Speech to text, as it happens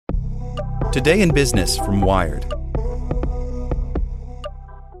Today in Business from Wired.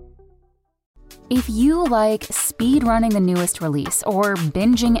 If you like speed running the newest release or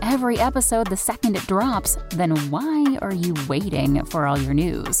binging every episode the second it drops, then why are you waiting for all your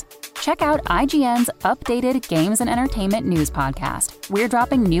news? Check out IGN's updated Games and Entertainment News podcast. We're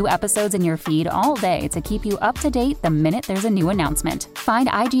dropping new episodes in your feed all day to keep you up to date the minute there's a new announcement. Find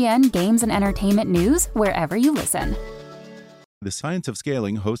IGN Games and Entertainment News wherever you listen. The Science of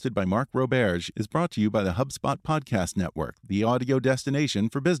Scaling, hosted by Mark Roberge, is brought to you by the HubSpot Podcast Network, the audio destination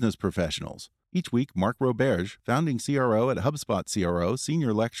for business professionals. Each week, Mark Roberge, founding CRO at HubSpot CRO,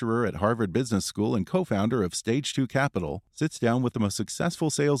 senior lecturer at Harvard Business School, and co-founder of Stage 2 Capital, sits down with the most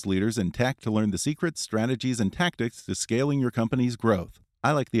successful sales leaders in tech to learn the secrets, strategies, and tactics to scaling your company's growth.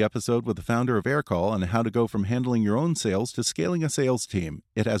 I like the episode with the founder of Aircall on how to go from handling your own sales to scaling a sales team.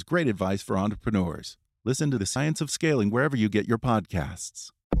 It has great advice for entrepreneurs. Listen to The Science of Scaling wherever you get your podcasts.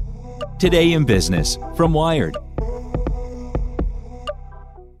 Today in Business from Wired.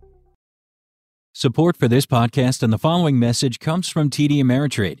 Support for this podcast and the following message comes from TD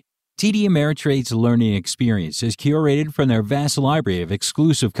Ameritrade. TD Ameritrade's learning experience is curated from their vast library of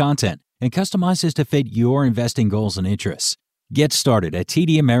exclusive content and customizes to fit your investing goals and interests. Get started at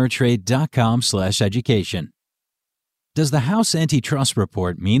tdameritrade.com/education. Does the House Antitrust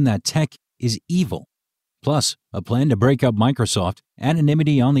report mean that tech is evil? Plus, a plan to break up Microsoft,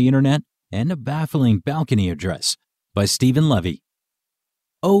 anonymity on the internet, and a baffling balcony address by Stephen Levy.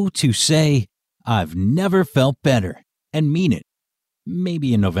 Oh, to say, I've never felt better, and mean it.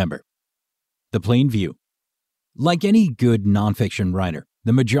 Maybe in November. The plain view. Like any good nonfiction writer,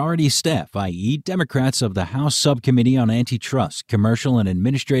 the majority staff, i.e. Democrats of the House Subcommittee on Antitrust, Commercial and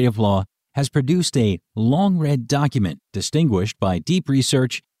Administrative Law, has produced a long-read document distinguished by deep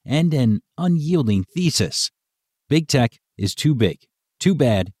research and an unyielding thesis. Big tech is too big, too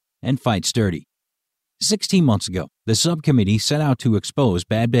bad, and fights dirty. 16 months ago, the subcommittee set out to expose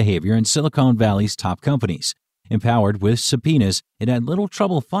bad behavior in Silicon Valley's top companies. Empowered with subpoenas, it had little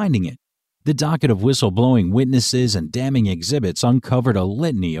trouble finding it. The docket of whistleblowing witnesses and damning exhibits uncovered a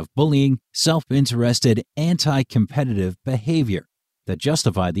litany of bullying, self-interested, anti-competitive behavior that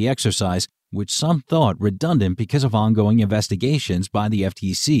justified the exercise, which some thought redundant because of ongoing investigations by the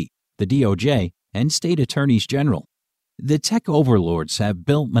FTC, the DOJ, and state attorneys general. The tech overlords have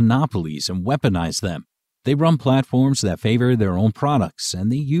built monopolies and weaponized them. They run platforms that favor their own products, and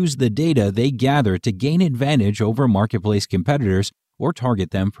they use the data they gather to gain advantage over marketplace competitors or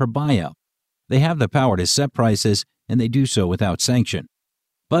target them for buyout. They have the power to set prices, and they do so without sanction.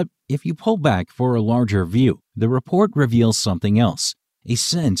 But if you pull back for a larger view, the report reveals something else. A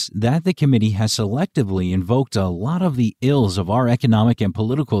sense that the committee has selectively invoked a lot of the ills of our economic and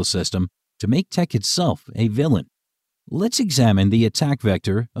political system to make tech itself a villain. Let's examine the attack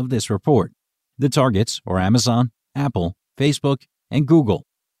vector of this report. The targets are Amazon, Apple, Facebook, and Google.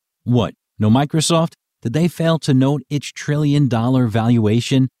 What? No Microsoft? Did they fail to note its trillion-dollar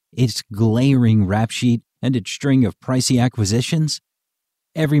valuation, its glaring rap sheet, and its string of pricey acquisitions?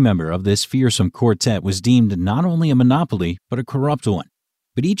 Every member of this fearsome quartet was deemed not only a monopoly, but a corrupt one.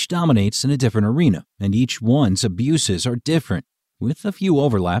 But each dominates in a different arena, and each one's abuses are different, with a few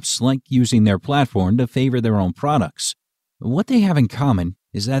overlaps, like using their platform to favor their own products. What they have in common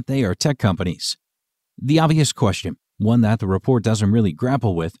is that they are tech companies. The obvious question, one that the report doesn't really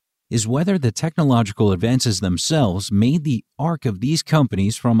grapple with, is whether the technological advances themselves made the arc of these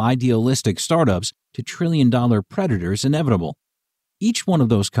companies from idealistic startups to trillion-dollar predators inevitable. Each one of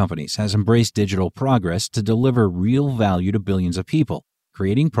those companies has embraced digital progress to deliver real value to billions of people,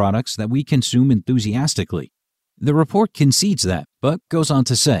 creating products that we consume enthusiastically. The report concedes that, but goes on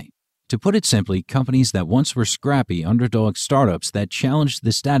to say, to put it simply, companies that once were scrappy underdog startups that challenged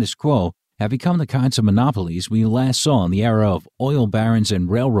the status quo have become the kinds of monopolies we last saw in the era of oil barons and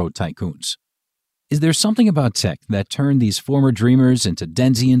railroad tycoons. Is there something about tech that turned these former dreamers into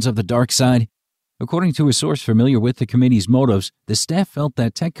denizens of the dark side? According to a source familiar with the committee's motives, the staff felt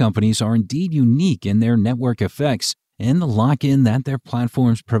that tech companies are indeed unique in their network effects and the lock-in that their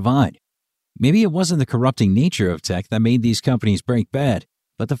platforms provide. Maybe it wasn't the corrupting nature of tech that made these companies break bad,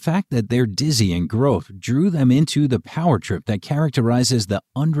 but the fact that their dizzying growth drew them into the power trip that characterizes the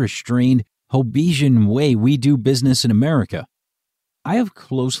unrestrained, Hobbesian way we do business in America. I have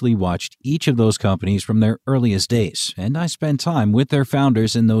closely watched each of those companies from their earliest days, and I spent time with their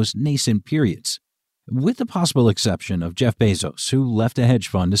founders in those nascent periods. With the possible exception of Jeff Bezos, who left a hedge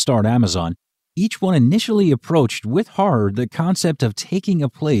fund to start Amazon, each one initially approached with horror the concept of taking a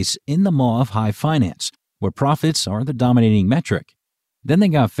place in the maw of high finance, where profits are the dominating metric. Then they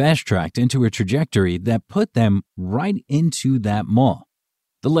got fast-tracked into a trajectory that put them right into that maw.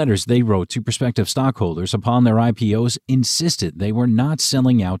 The letters they wrote to prospective stockholders upon their IPOs insisted they were not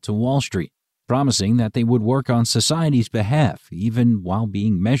selling out to Wall Street, promising that they would work on society's behalf even while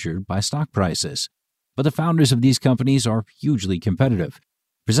being measured by stock prices. But the founders of these companies are hugely competitive.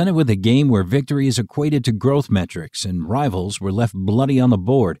 Presented with a game where victory is equated to growth metrics and rivals were left bloody on the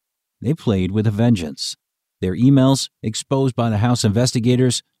board, they played with a vengeance. Their emails, exposed by the House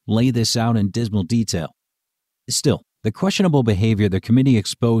investigators, lay this out in dismal detail. Still, the questionable behavior the committee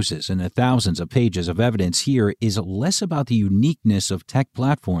exposes in the thousands of pages of evidence here is less about the uniqueness of tech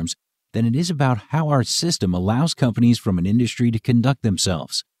platforms than it is about how our system allows companies from an industry to conduct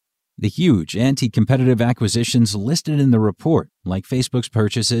themselves. The huge anti-competitive acquisitions listed in the report, like Facebook's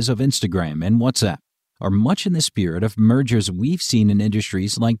purchases of Instagram and WhatsApp, are much in the spirit of mergers we've seen in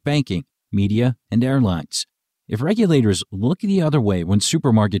industries like banking, media, and airlines. If regulators look the other way when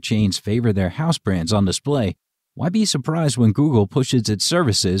supermarket chains favor their house brands on display, why be surprised when Google pushes its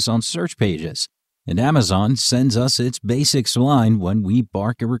services on search pages? And Amazon sends us its basics line when we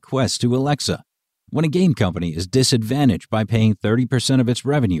bark a request to Alexa. When a game company is disadvantaged by paying 30% of its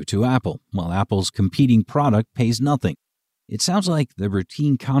revenue to Apple, while Apple's competing product pays nothing. It sounds like the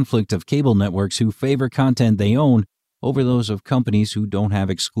routine conflict of cable networks who favor content they own over those of companies who don't have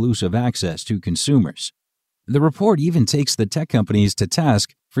exclusive access to consumers. The report even takes the tech companies to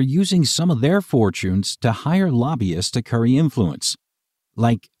task for using some of their fortunes to hire lobbyists to curry influence.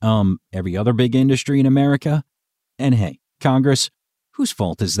 Like, every other big industry in America? And hey, Congress, whose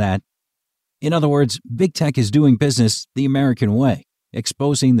fault is that? In other words, big tech is doing business the American way.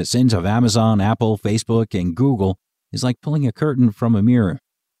 Exposing the sins of Amazon, Apple, Facebook, and Google is like pulling a curtain from a mirror.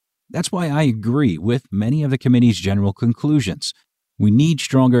 That's why I agree with many of the committee's general conclusions. We need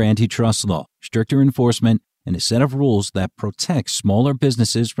stronger antitrust law, stricter enforcement, and a set of rules that protect smaller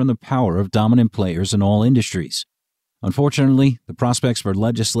businesses from the power of dominant players in all industries. Unfortunately, the prospects for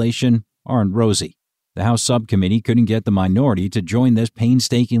legislation aren't rosy. The House subcommittee couldn't get the minority to join this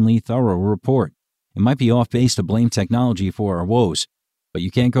painstakingly thorough report. It might be off base to blame technology for our woes, but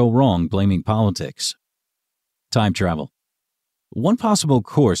you can't go wrong blaming politics. Time travel. One possible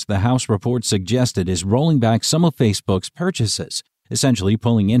course the House report suggested is rolling back some of Facebook's purchases, essentially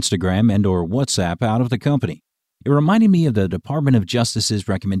pulling Instagram and/or WhatsApp out of the company. It reminded me of the Department of Justice's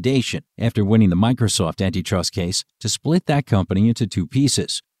recommendation after winning the Microsoft antitrust case to split that company into two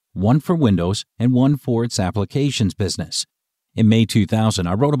pieces, one for Windows and one for its applications business. In May 2000,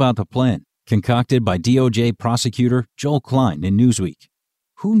 I wrote about the plan, concocted by DOJ prosecutor Joel Klein in Newsweek.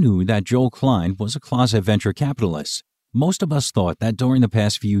 Who knew that Joel Klein was a closet venture capitalist? Most of us thought that during the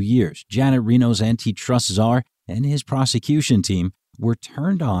past few years, Janet Reno's antitrust czar and his prosecution team were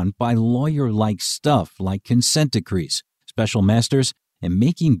turned on by lawyer-like stuff like consent decrees, special masters, and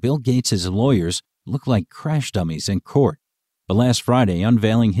making Bill Gates' lawyers look like crash dummies in court. But last Friday,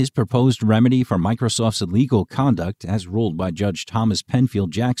 unveiling his proposed remedy for Microsoft's illegal conduct as ruled by Judge Thomas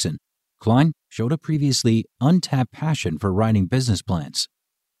Penfield Jackson, Klein showed a previously untapped passion for writing business plans.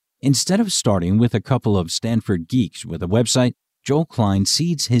 Instead of starting with a couple of Stanford geeks with a website, Joel Klein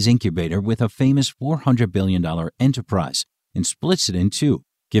seeds his incubator with a famous $400 billion enterprise and splits it in two,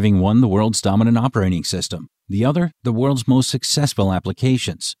 giving one the world's dominant operating system, the other the world's most successful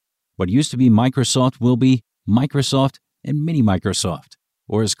applications. What used to be Microsoft will be Microsoft and Mini Microsoft,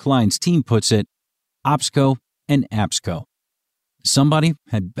 or as Klein's team puts it, OpsCo and AppsCo. Somebody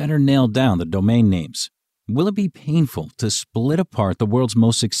had better nail down the domain names. Will it be painful to split apart the world's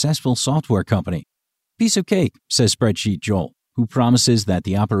most successful software company? Piece of cake, says Spreadsheet Joel, who promises that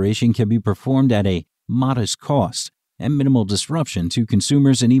the operation can be performed at a modest cost and minimal disruption to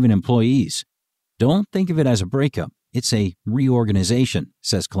consumers and even employees. Don't think of it as a breakup. It's a reorganization,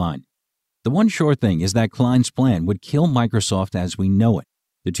 says Klein. The one sure thing is that Klein's plan would kill Microsoft as we know it.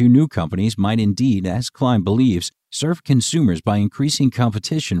 The two new companies might indeed, as Klein believes, serve consumers by increasing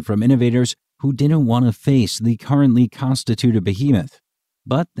competition from innovators who didn't want to face the currently constituted behemoth.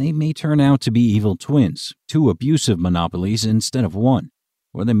 But they may turn out to be evil twins, two abusive monopolies instead of one.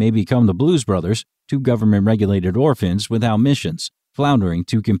 Or they may become the Blues Brothers, two government-regulated orphans without missions, floundering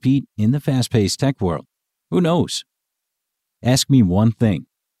to compete in the fast-paced tech world. Who knows? Ask me one thing.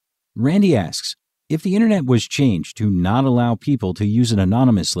 Randy asks, if the internet was changed to not allow people to use it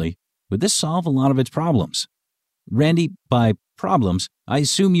anonymously, would this solve a lot of its problems? Randy, by problems, I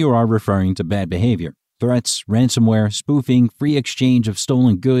assume you are referring to bad behavior. Threats, ransomware, spoofing, free exchange of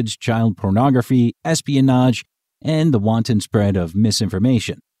stolen goods, child pornography, espionage, and the wanton spread of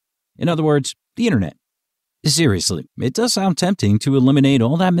misinformation. In other words, the internet. Seriously, it does sound tempting to eliminate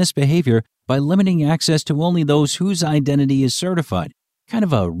all that misbehavior by limiting access to only those whose identity is certified. Kind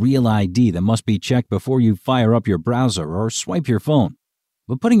of a real ID that must be checked before you fire up your browser or swipe your phone.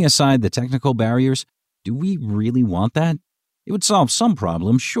 But putting aside the technical barriers, do we really want that? It would solve some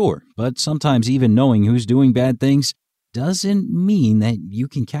problems, sure, but sometimes even knowing who's doing bad things doesn't mean that you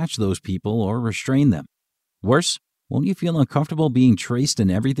can catch those people or restrain them. Worse, won't you feel uncomfortable being traced in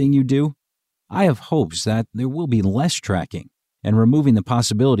everything you do? I have hopes that there will be less tracking, and removing the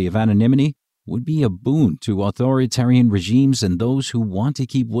possibility of anonymity would be a boon to authoritarian regimes and those who want to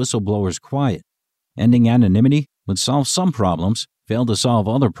keep whistleblowers quiet. Ending anonymity would solve some problems, fail to solve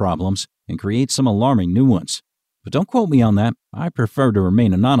other problems, and create some alarming new ones. But don't quote me on that. I prefer to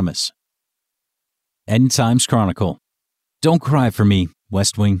remain anonymous. End Times Chronicle. Don't cry for me,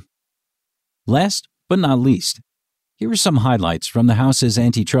 West Wing. Last but not least, here are some highlights from the House's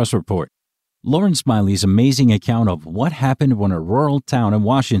Antitrust report. Lauren Smiley's amazing account of what happened when a rural town in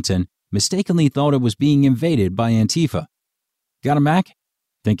Washington mistakenly thought it was being invaded by Antifa. Got a Mac?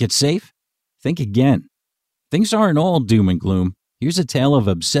 Think it's safe? Think again. Things aren't all doom and gloom. Here's a tale of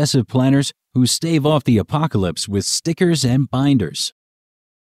obsessive planners who stave off the apocalypse with stickers and binders.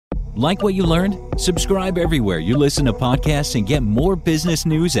 Like what you learned? Subscribe everywhere you listen to podcasts and get more business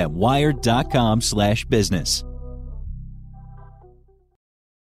news at wired.com/business.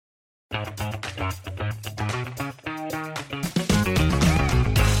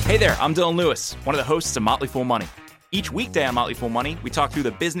 Hey there, I'm Dylan Lewis, one of the hosts of Motley Fool Money. Each weekday on Motley Fool Money, we talk through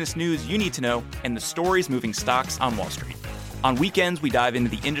the business news you need to know and the stories moving stocks on Wall Street. On weekends, we dive into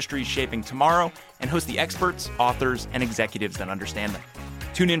the industries shaping tomorrow and host the experts, authors, and executives that understand them.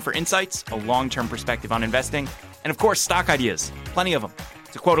 Tune in for insights, a long-term perspective on investing, and of course, stock ideas. Plenty of them.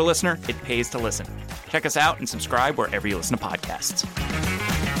 To quote a listener, it pays to listen. Check us out and subscribe wherever you listen to podcasts.